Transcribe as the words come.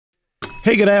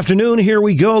Hey, good afternoon. Here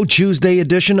we go. Tuesday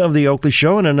edition of the Oakley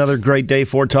Show, and another great day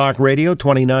for talk radio.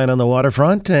 29 on the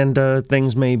waterfront, and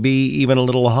things may be even a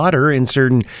little hotter in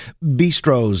certain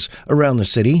bistros around the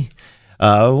city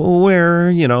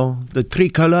where, the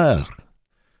tricolore,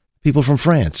 people from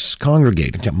France,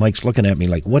 congregate. Mike's looking at me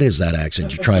like, what is that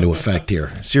accent you're trying to affect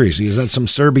here? Seriously, is that some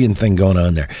Serbian thing going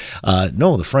on there?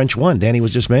 No, the French won. Danny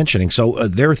was just mentioning. So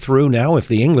they're through now. If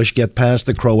the English get past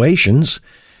the Croatians,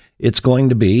 it's going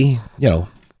to be,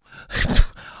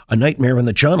 a nightmare in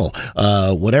the channel,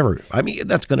 whatever. I mean,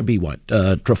 that's going to be what?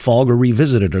 Trafalgar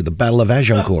Revisited or the Battle of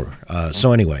Agincourt.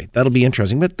 So anyway, that'll be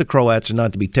interesting. But the Croats are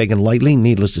not to be taken lightly.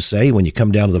 Needless to say, when you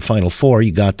come down to the Final Four,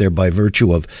 you got there by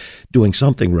virtue of doing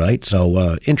something right.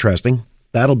 So interesting.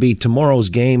 That'll be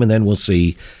tomorrow's game, and then we'll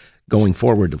see going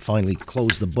forward to finally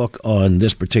close the book on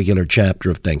this particular chapter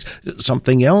of things.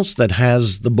 Something else that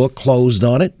has the book closed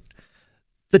on it,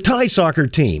 the Thai soccer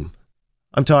team.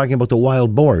 I'm talking about the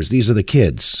Wild Boars. These are the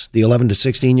kids, the 11 to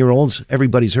 16-year-olds.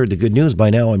 Everybody's heard the good news by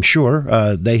now, I'm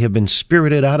sure. They have been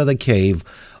spirited out of the cave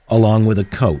along with a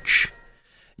coach.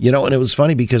 And it was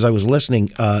funny because I was listening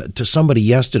to somebody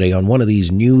yesterday on one of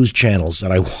these news channels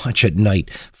that I watch at night,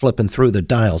 flipping through the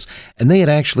dials, and they had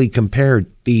actually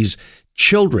compared these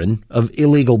children of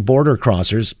illegal border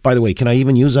crossers. By the way, can I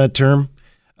even use that term?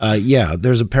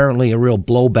 There's apparently a real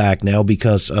blowback now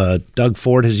because Doug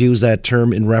Ford has used that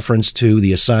term in reference to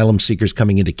the asylum seekers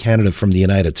coming into Canada from the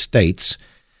United States,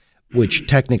 which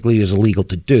technically is illegal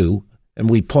to do. And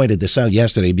we pointed this out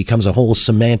yesterday. It becomes a whole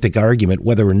semantic argument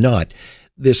whether or not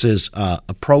this is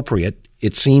appropriate.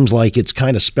 It seems like it's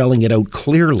kind of spelling it out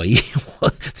clearly.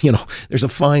 There's a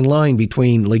fine line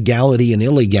between legality and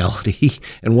illegality,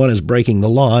 and one is breaking the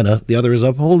law and the other is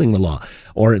upholding the law,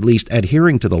 or at least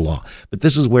adhering to the law. But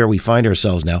this is where we find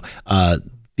ourselves now.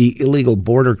 The illegal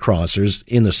border crossers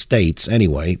in the States,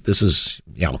 anyway, this is,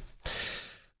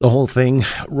 the whole thing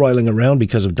roiling around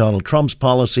because of Donald Trump's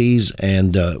policies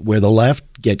and where the left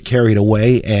get carried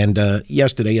away. And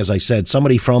yesterday, as I said,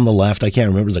 somebody from the left, I can't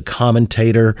remember, it was a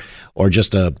commentator or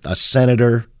just a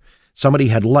senator, somebody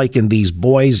had likened these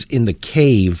boys in the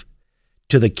cave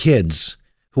to the kids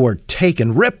who are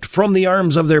ripped from the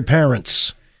arms of their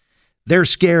parents. They're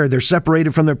scared. They're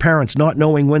separated from their parents, not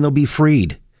knowing when they'll be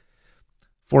freed.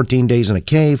 14 days in a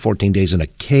cave, 14 days in a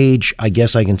cage. I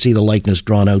guess I can see the likeness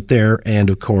drawn out there. And,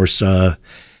 of course,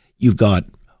 you've got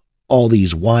all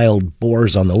these wild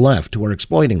boars on the left who are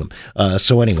exploiting them.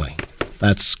 So anyway,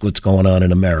 that's what's going on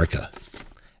in America.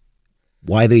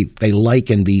 Why they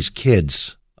liken these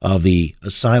kids of the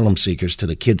asylum seekers to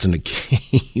the kids in the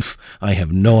cave, I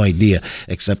have no idea,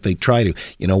 except they try to.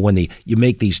 When you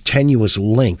make these tenuous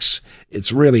links,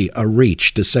 it's really a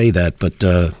reach to say that, but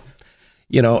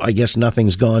I guess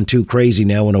nothing's gone too crazy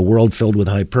now in a world filled with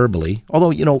hyperbole.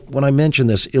 Although, when I mention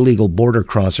this illegal border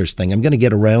crossers thing, I'm going to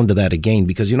get around to that again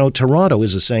because, Toronto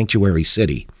is a sanctuary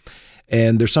city.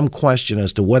 And there's some question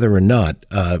as to whether or not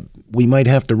we might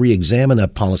have to re-examine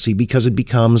that policy because it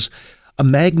becomes a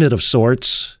magnet of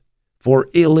sorts for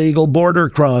illegal border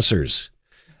crossers.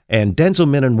 And Denzel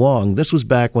Min Wong, this was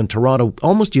back when Toronto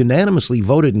almost unanimously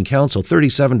voted in council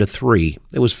 37-3.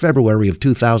 It was February of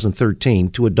 2013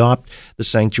 to adopt the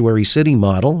sanctuary city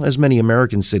model, as many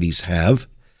American cities have,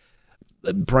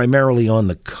 primarily on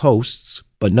the coasts,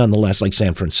 but nonetheless, like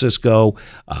San Francisco,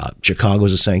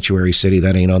 Chicago's a sanctuary city.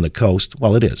 That ain't on the coast.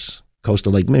 Well, it is. Coast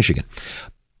of Lake Michigan.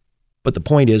 But the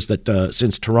point is that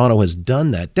since Toronto has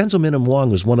done that, Denzel Min Wong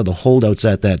was one of the holdouts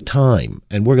at that time.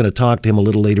 And we're going to talk to him a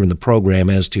little later in the program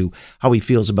as to how he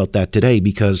feels about that today,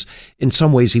 because in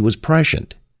some ways he was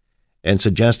prescient and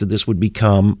suggested this would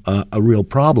become a real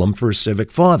problem for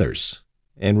civic fathers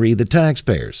and read the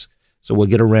taxpayers. So we'll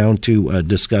get around to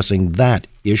discussing that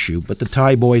issue. But the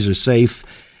Thai boys are safe.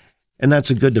 And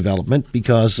that's a good development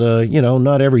because,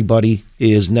 not everybody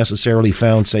is necessarily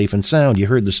found safe and sound. You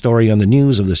heard the story on the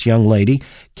news of this young lady,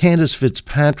 Candace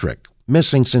Fitzpatrick,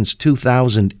 missing since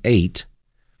 2008.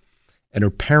 And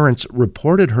her parents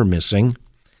reported her missing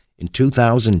in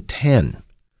 2010.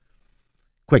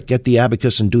 Quick, get the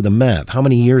abacus and do the math. How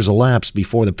many years elapsed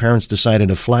before the parents decided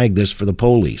to flag this for the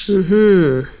police?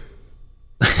 Mm-hmm.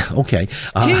 Okay.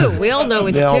 2. We all know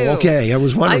it's 2. Okay. I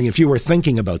was wondering if you were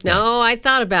thinking about that. No, I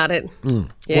thought about it. Yeah.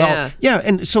 Well, yeah.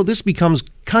 And so this becomes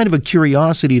kind of a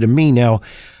curiosity to me. Now,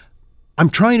 I'm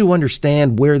trying to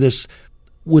understand where this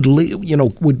would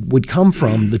come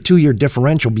from, the 2-year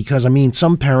differential, because,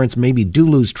 some parents maybe do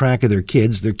lose track of their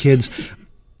kids. Their kids,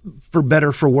 for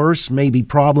better, for worse, maybe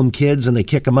problem kids, and they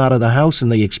kick them out of the house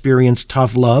and they experience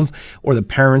tough love, or the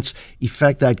parents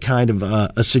effect that kind of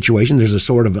a situation. There's a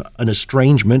sort of an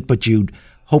estrangement, but you'd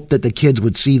hope that the kids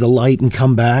would see the light and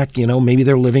come back. Maybe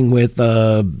they're living with,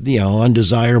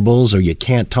 undesirables, or you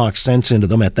can't talk sense into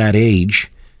them at that age.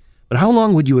 But how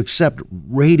long would you accept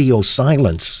radio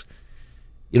silence,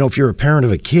 if you're a parent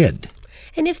of a kid?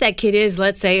 And if that kid is,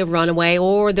 let's say, a runaway,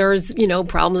 or there's,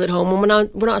 problems at home, and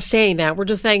we're not saying that. We're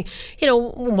just saying,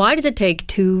 why does it take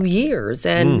 2 years?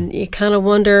 And you kind of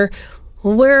wonder,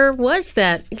 where was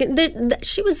that?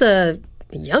 She was a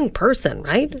young person,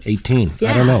 right? 18.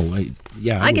 Yeah. I don't know.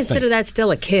 I consider that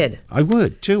still a kid. I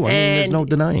would, too. There's no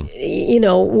denying.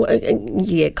 You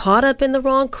get caught up in the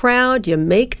wrong crowd. You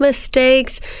make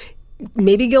mistakes,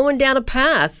 maybe going down a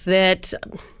path that...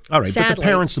 All right, sadly.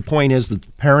 But the point is that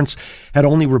the parents had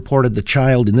only reported the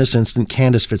child, in this instance,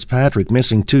 Candace Fitzpatrick,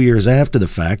 missing 2 years after the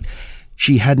fact.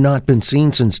 She had not been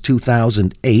seen since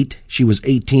 2008. She was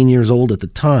 18 years old at the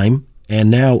time, and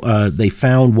now they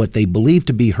found what they believe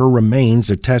to be her remains.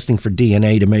 They're testing for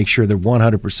DNA to make sure they're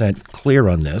 100% clear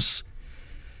on this.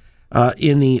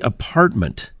 In the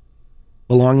apartment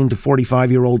belonging to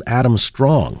 45-year-old Adam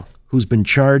Strong, who's been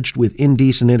charged with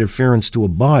indecent interference to a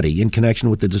body in connection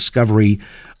with the discovery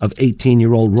of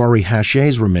 18-year-old Rory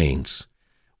Hachet's remains,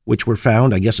 which were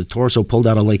found, I guess, a torso pulled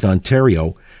out of Lake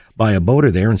Ontario by a boater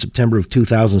there in September of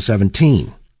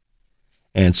 2017.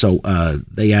 And so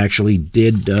they actually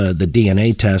did the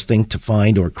DNA testing to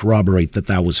find or corroborate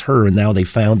that was her. And now they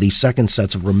found these second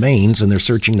sets of remains, and they're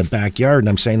searching the backyard. And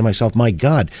I'm saying to myself, my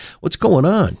God, what's going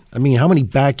on? I mean, how many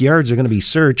backyards are going to be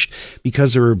searched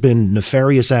because there have been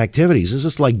nefarious activities? Is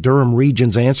this like Durham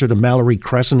Region's answer to Mallory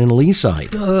Crescent and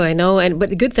Leaside? Oh, I know. But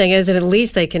the good thing is that at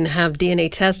least they can have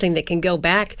DNA testing that can go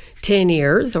back 10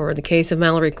 years, or in the case of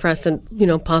Mallory Crescent,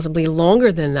 possibly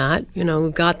longer than that.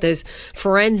 We've got this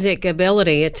forensic ability.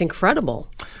 It's incredible.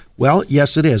 Well,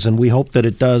 yes, it is. And we hope that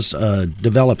it does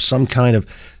develop some kind of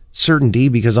certainty,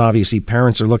 because obviously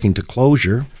parents are looking to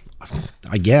closure,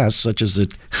 I guess, such as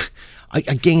that.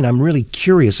 Again, I'm really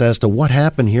curious as to what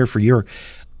happened here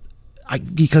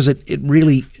because it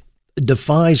really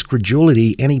defies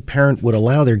credulity. Any parent would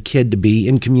allow their kid to be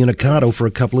incommunicado for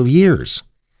a couple of years.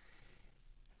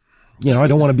 I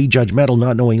don't want to be judgmental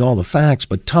not knowing all the facts,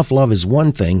 but tough love is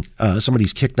one thing.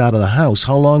 Somebody's kicked out of the house.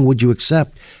 How long would you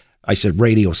accept? I said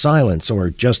radio silence, or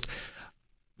just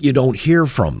you don't hear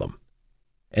from them.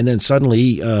 And then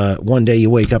suddenly one day you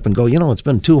wake up and go, it's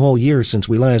been 2 whole years since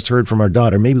we last heard from our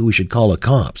daughter. Maybe we should call the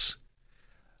cops.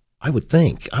 I would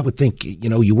think,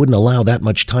 you wouldn't allow that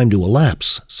much time to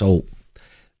elapse. So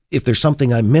if there's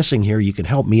something I'm missing here, you can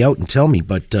help me out and tell me.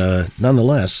 But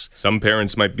nonetheless... Some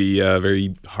parents might be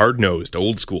very hard-nosed,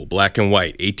 old school, black and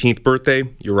white. 18th birthday,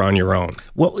 you're on your own.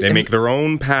 Well, they make their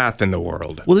own path in the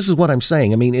world. Well, this is what I'm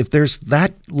saying. I mean, if there's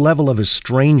that level of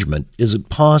estrangement, is it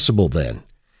possible then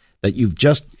that you've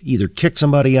just either kicked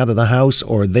somebody out of the house,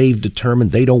 or they've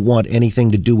determined they don't want anything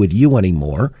to do with you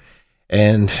anymore?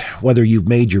 And whether you've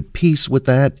made your peace with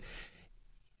that...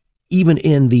 Even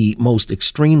in the most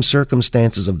extreme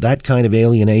circumstances of that kind of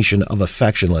alienation of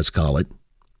affection, let's call it,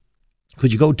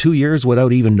 could you go 2 years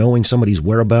without even knowing somebody's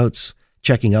whereabouts,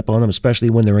 checking up on them, especially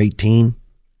when they're 18?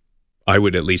 I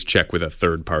would at least check with a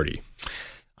third party.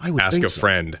 I would ask a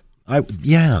friend.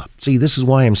 Yeah. See, this is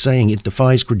why I'm saying it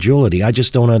defies credulity. I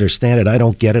just don't understand it. I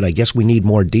don't get it. I guess we need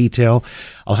more detail.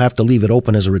 I'll have to leave it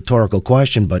open as a rhetorical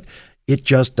question, but it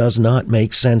just does not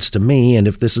make sense to me. And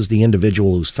if this is the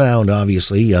individual who's found,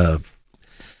 obviously,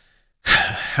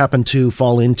 happened to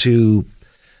fall into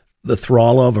the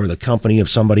thrall of or the company of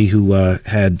somebody who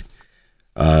had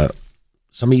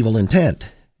some evil intent.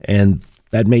 And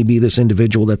that may be this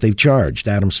individual that they've charged,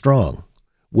 Adam Strong,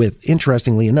 with,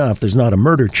 interestingly enough, there's not a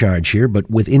murder charge here, but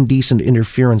with indecent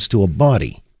interference to a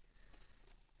body.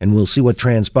 And we'll see what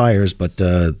transpires, but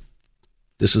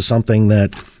this is something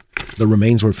that the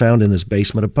remains were found in this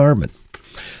basement apartment.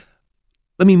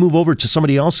 Let me move over to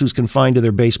somebody else who's confined to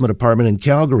their basement apartment in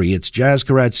Calgary. It's Jazz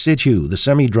Karat-Sithu, the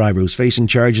semi-driver who's facing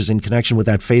charges in connection with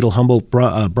that fatal Humboldt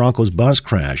Broncos bus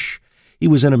crash. He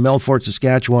was in a Melfort,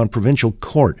 Saskatchewan provincial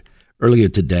court earlier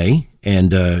today,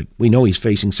 and we know he's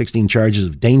facing 16 charges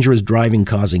of dangerous driving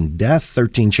causing death,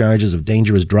 13 charges of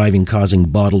dangerous driving causing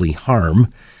bodily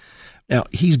harm. Now,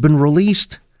 he's been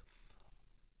released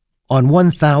on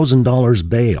 $1,000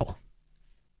 bail.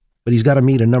 But he's got to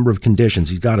meet a number of conditions.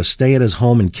 He's got to stay at his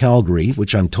home in Calgary,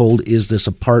 which I'm told is this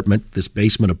apartment, this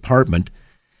basement apartment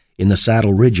in the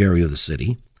Saddle Ridge area of the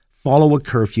city. Follow a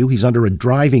curfew. He's under a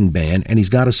driving ban, and he's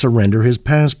got to surrender his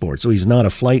passport. So he's not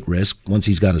a flight risk once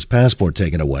he's got his passport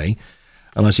taken away,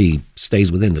 unless he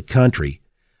stays within the country.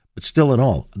 But still in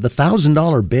all, the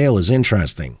 $1,000 bail is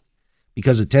interesting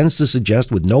because it tends to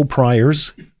suggest with no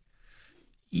priors,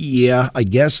 Yeah, I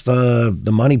guess the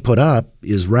money put up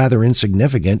is rather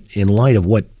insignificant in light of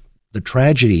what the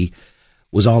tragedy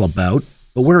was all about.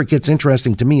 But where it gets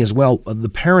interesting to me as well, the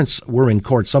parents were in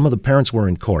court. Some of the parents were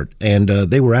in court, and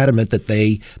they were adamant that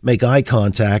they make eye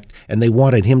contact, and they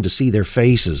wanted him to see their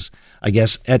faces, I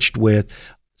guess, etched with.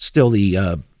 Still,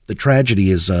 the tragedy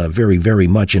is very, very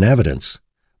much in evidence.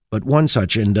 But one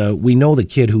such, and we know the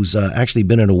kid who's actually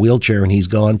been in a wheelchair, and he's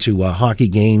gone to hockey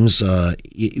games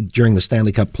during the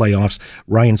Stanley Cup playoffs,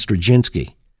 Ryan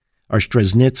Straczynski, or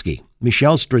Straczynski.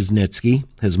 Michelle Straczynski,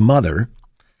 his mother,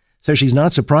 says she's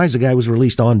not surprised the guy was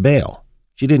released on bail.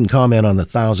 She didn't comment on the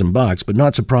 $1,000, but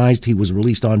not surprised he was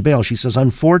released on bail. She says,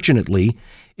 unfortunately,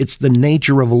 it's the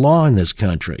nature of law in this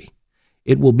country.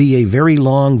 It will be a very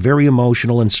long, very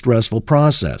emotional and stressful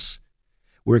process.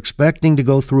 We're expecting to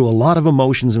go through a lot of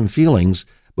emotions and feelings,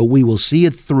 but we will see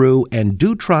it through and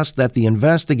do trust that the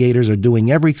investigators are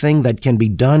doing everything that can be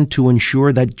done to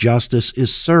ensure that justice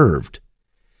is served.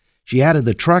 She added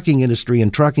the trucking industry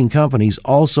and trucking companies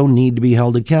also need to be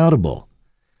held accountable.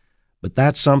 But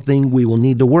that's something we will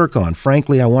need to work on.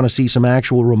 Frankly, I want to see some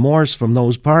actual remorse from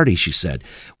those parties, she said.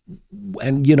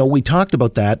 And, we talked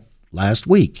about that last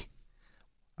week.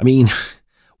 I mean,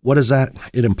 what is that?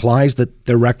 It implies that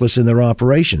they're reckless in their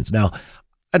operations. Now,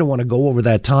 I don't want to go over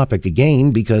that topic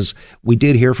again because we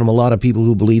did hear from a lot of people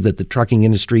who believe that the trucking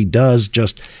industry does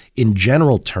just in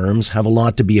general terms have a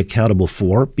lot to be accountable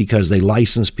for because they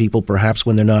license people perhaps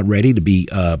when they're not ready to be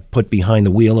put behind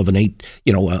the wheel of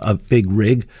a big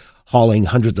rig hauling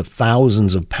hundreds of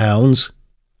thousands of pounds.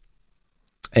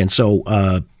 And so,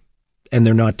 and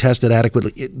they're not tested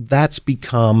adequately. That's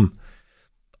become,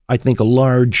 I think, a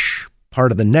large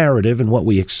part of the narrative and what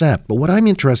we accept. But what I'm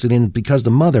interested in, because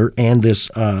the mother and this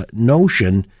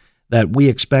notion that we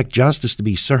expect justice to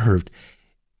be served,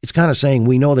 it's kind of saying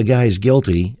we know the guy is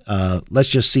guilty. Let's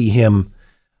just see him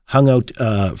hung out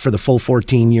for the full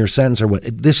 14-year sentence or what.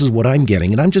 This is what I'm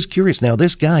getting. And I'm just curious now,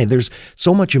 this guy, there's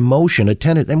so much emotion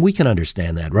attended, and we can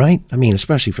understand that, right? I mean,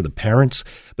 especially for the parents.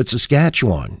 But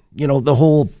Saskatchewan, the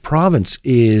whole province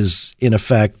is, in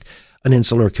effect, an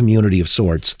insular community of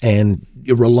sorts, and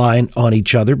you're reliant on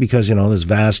each other because, there's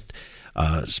vast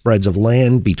spreads of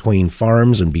land between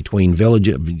farms and between village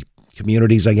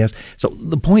communities, I guess. So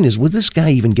the point is, would this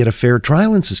guy even get a fair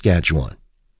trial in Saskatchewan?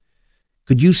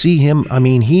 Could you see him? I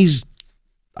mean,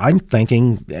 I'm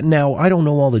thinking, now I don't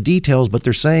know all the details, but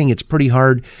they're saying it's pretty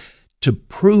hard to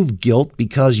prove guilt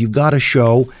because you've got to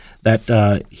show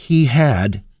that he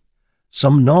had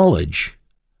some knowledge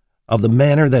of the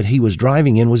manner that he was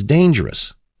driving in was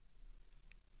dangerous.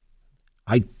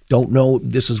 I don't know.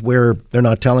 This is where they're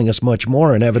not telling us much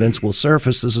more and evidence will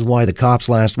surface. This is why the cops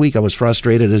last week, I was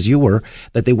frustrated as you were,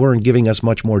 that they weren't giving us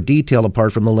much more detail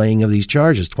apart from the laying of these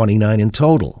charges, 29 in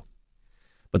total,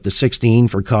 but the 16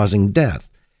 for causing death.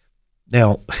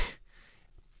 Now,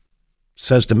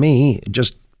 says to me,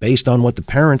 just based on what the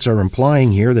parents are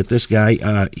implying here, that this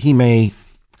guy, he may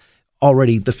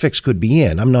already, the fix could be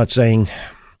in. I'm not saying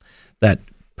that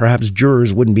perhaps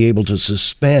jurors wouldn't be able to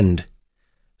suspend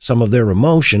some of their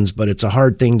emotions, but it's a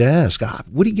hard thing to ask.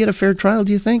 Would he get a fair trial,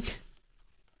 do you think?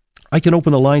 I can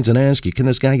open the lines and ask you, can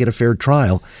this guy get a fair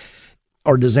trial?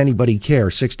 Or does anybody care?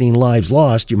 16 lives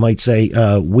lost, you might say,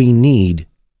 we need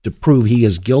to prove he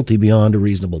is guilty beyond a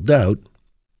reasonable doubt,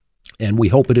 and we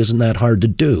hope it isn't that hard to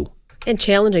do. And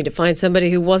challenging to find somebody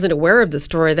who wasn't aware of the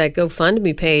story, that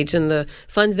GoFundMe page and the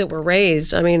funds that were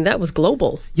raised. I mean, that was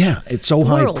global. Yeah, it's so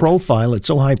high profile. It's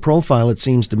so high profile, it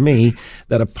seems to me,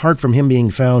 that apart from him being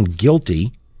found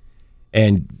guilty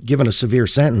and given a severe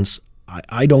sentence,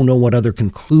 I don't know what other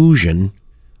conclusion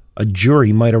a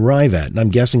jury might arrive at. And I'm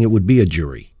guessing it would be a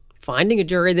jury. Finding a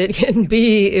jury that can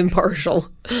be impartial.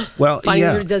 Well, finding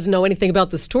a jury that doesn't know anything about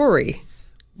the story.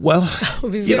 Well, it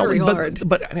would be very hard.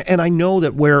 But and I know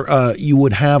that where you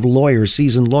would have lawyers,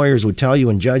 seasoned lawyers would tell you,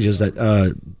 and judges,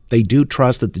 that they do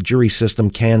trust that the jury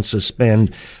system can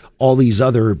suspend all these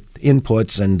other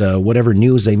inputs and whatever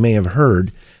news they may have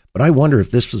heard. But I wonder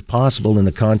if this was possible in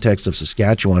the context of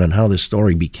Saskatchewan and how this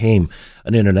story became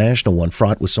an international one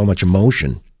fraught with so much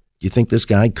emotion. Do you think this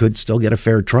guy could still get a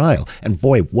fair trial? And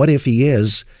boy, what if he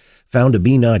is found to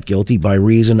be not guilty by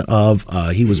reason of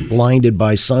he was blinded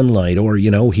by sunlight, or,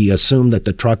 he assumed that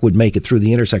the truck would make it through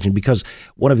the intersection? Because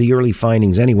one of the early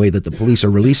findings anyway that the police are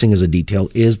releasing as a detail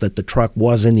is that the truck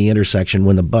was in the intersection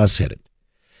when the bus hit it.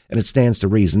 And it stands to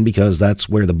reason because that's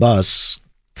where the bus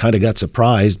kind of got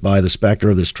surprised by the specter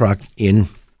of this truck in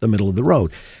the middle of the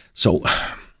road. So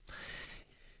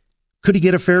Could he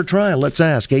get a fair trial? Let's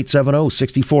ask.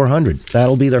 870-6400.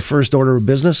 That'll be their first order of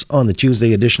business on the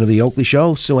Tuesday edition of the Oakley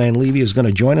Show. Sue Ann Levy is going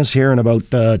to join us here in about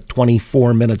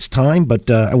 24 minutes' time,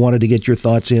 but I wanted to get your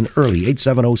thoughts in early.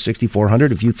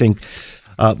 870-6400. If you think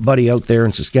Buddy out there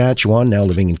in Saskatchewan, now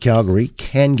living in Calgary,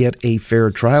 can get a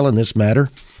fair trial in this matter,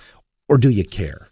 or do you care?